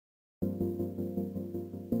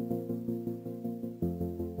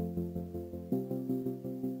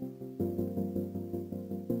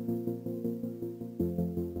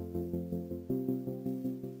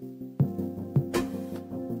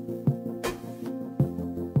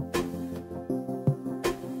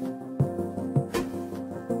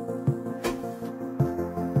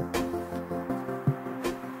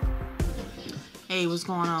what's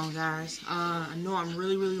going on, guys? I know I'm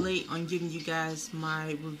really late on giving you guys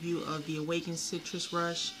my review of the Awaken Citrus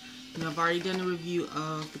Rush. You know, I've already done a review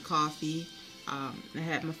of the coffee. I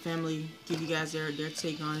had my family give you guys their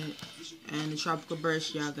take on it. And the Tropical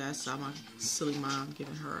Burst, y'all guys saw my silly mom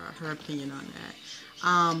giving her opinion on that.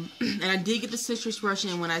 And I did get the Citrus Rush,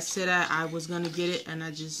 and when I said I was going to get it, and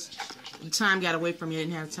the time got away from me, I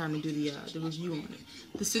didn't have time to do the review on it.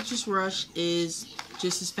 The Citrus Rush is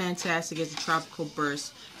just as fantastic as the Tropical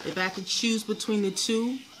Burst. If I could choose between the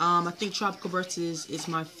two, I think Tropical Burst is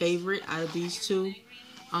my favorite out of these two.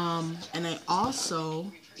 And I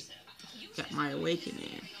also got my Awaken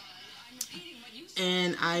in.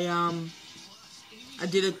 And I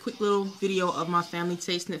did a quick little video of my family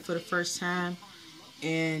tasting it for the first time.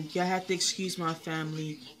 And y'all have to excuse my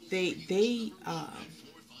family. They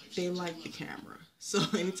like the camera. So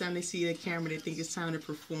anytime they see the camera, they think it's time to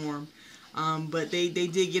perform. But they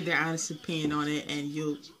did give their honest opinion on it, and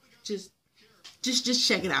you'll just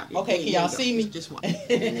check it out. Okay, can y'all see me? Just watch.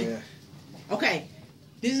 Yeah. Okay,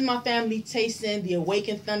 this is my family tasting the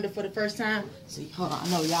Awaken Thunder for the first time. See, hold on, I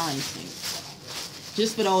know y'all ain't seen it.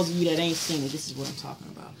 Just for those of you that ain't seen it, this is what I'm talking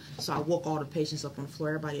about. So I woke all the patients up on the floor.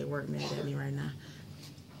 Everybody at work mad at me right now.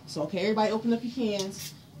 So okay, everybody, open up your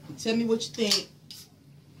cans and tell me what you think.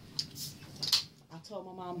 I told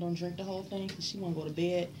my mom don't drink the whole thing because she want to go to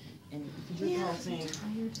bed. And if you drink the whole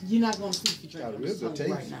thing, you're not going to sleep if you drink real good taste.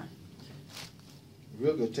 Right now.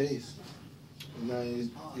 Real good taste. Now,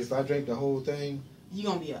 if I drink the whole thing, you're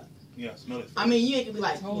going to be up. Yeah, smell it. I mean, you ain't going to be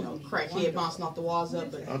like, you know, crackhead bouncing off the walls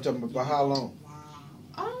up. But I'm talking about how long?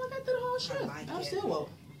 I got through the whole shit. I'm still woke.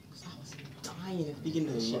 I was dying at the beginning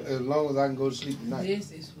of the shit. As long as I can go to sleep tonight.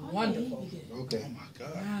 This is wonderful. Okay. Oh my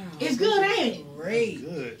God. Wow. It's good, ain't it? Great.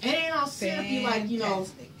 Good. It ain't all syrupy like, you know,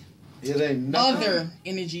 it ain't nothing. Other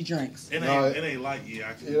energy drinks. It ain't like,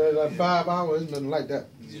 yeah. It ain't like 5 hours, nothing like that.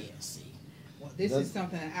 Yeah, see. Well, this is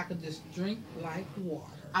something that I could just drink like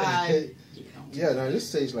water. Yeah, no,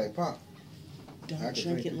 this tastes like pop. Don't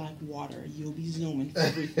drink it like water. You'll be zooming for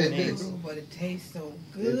 3 days. But it tastes so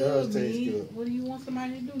good. It does taste good. What do you want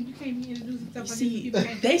somebody to do? You can't be introducing stuff like See,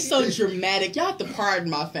 this. they so dramatic. Y'all have to pardon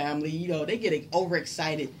my family. You know, they get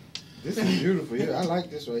overexcited. This is beautiful. Yeah, I like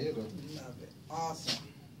this right here, though. Love it. Awesome.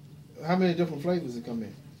 How many different flavors it come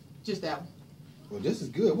in? Just that one. Well, this is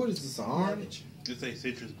good. What is this, an orange? Just a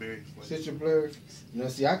citrus berry flavor. Citrus berry? Now,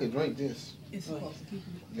 see, I could drink this. It's supposed to keep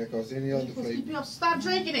you. Because any other flavor. Stop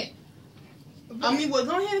drinking it. I mean, well,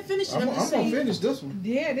 go ahead and finish it. I'm going to finish this one.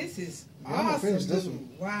 Yeah, this is awesome. I'm going to finish this one.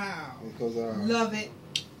 Wow. Because, love it.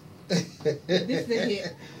 This is a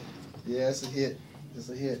hit. Yeah, it's a hit. It's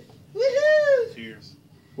a hit. Woohoo! Cheers.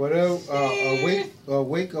 Whatever,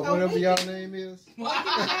 Awake or whatever y'all name is.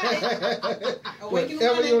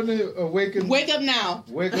 Whatever your name, Awaken. Wake up now.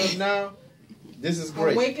 Wake up now. This is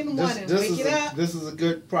great. Awaken one and wake it up. This is a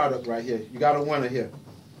good product right here. You got a winner here.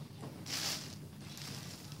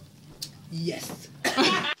 Yes.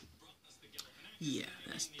 Yeah,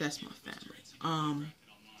 that's my family.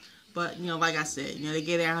 But you know, like I said, you know, they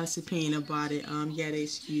gave their honest opinion about it. Yeah, they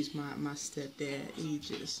excused my stepdad. He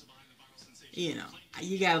just, you know,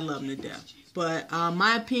 you gotta love him to death. But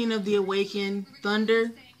my opinion of the Awaken Thunder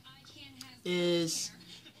is,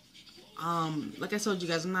 like I told you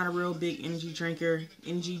guys, I'm not a real big energy drinker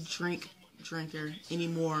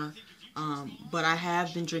anymore. But I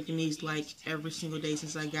have been drinking these like every single day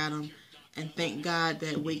since I got them. And thank God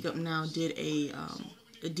that Wake Up Now did a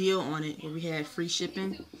deal on it where we had free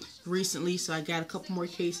shipping recently. So I got a couple more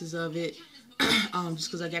cases of it. Just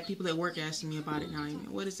because I got people at work asking me about it now.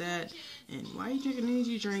 What is that? And why are you drinking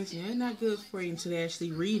energy drinks? And they're not good for you until they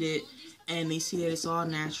actually read it. And they see that it's all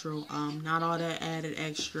natural. Not all that added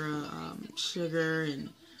extra sugar and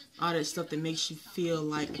all that stuff that makes you feel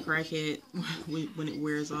like a crackhead when it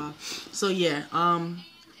wears off. So yeah,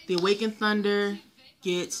 the Awaken Thunder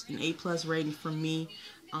gets an A+ rating from me.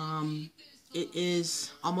 It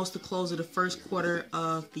is almost the close of the first quarter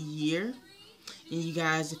of the year. And you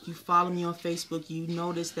guys, if you follow me on Facebook, you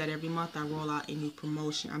notice that every month I roll out a new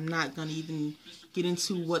promotion. I'm not going to even get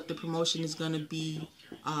into what the promotion is going to be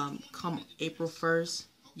come April 1st.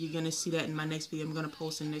 You're going to see that in my next video. I'm going to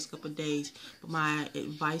post in the next couple of days. But my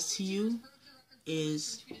advice to you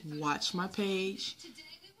is watch my page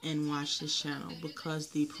and watch this channel, because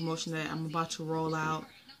the promotion that I'm about to roll out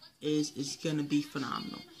is going to be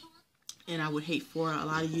phenomenal. And I would hate for a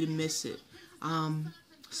lot of you to miss it.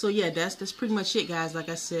 So yeah, that's pretty much it, guys. Like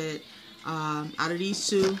I said, out of these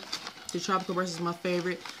two, the Tropical Burst is my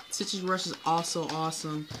favorite. Citrus Rush is also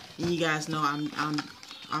awesome. And you guys know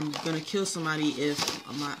I'm gonna kill somebody if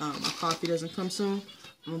my coffee doesn't come soon.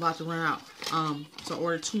 I'm about to run out. So I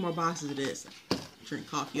ordered 2 more boxes of this. drink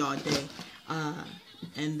coffee all day.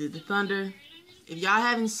 And the Thunder, if y'all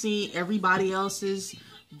haven't seen everybody else's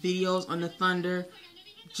videos on the Thunder,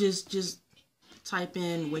 just type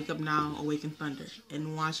in Wake Up Now, Awaken Thunder,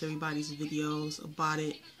 and watch everybody's videos about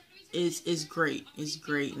it. It's great. It's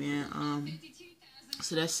great, man.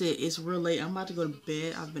 So that's it. It's real late. I'm about to go to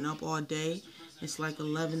bed. I've been up all day. It's like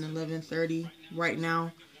 11:30 right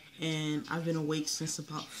now. And I've been awake since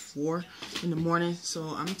about 4 in the morning.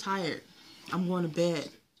 So I'm tired. I'm going to bed.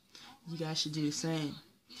 You guys should do the same.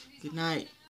 Good night.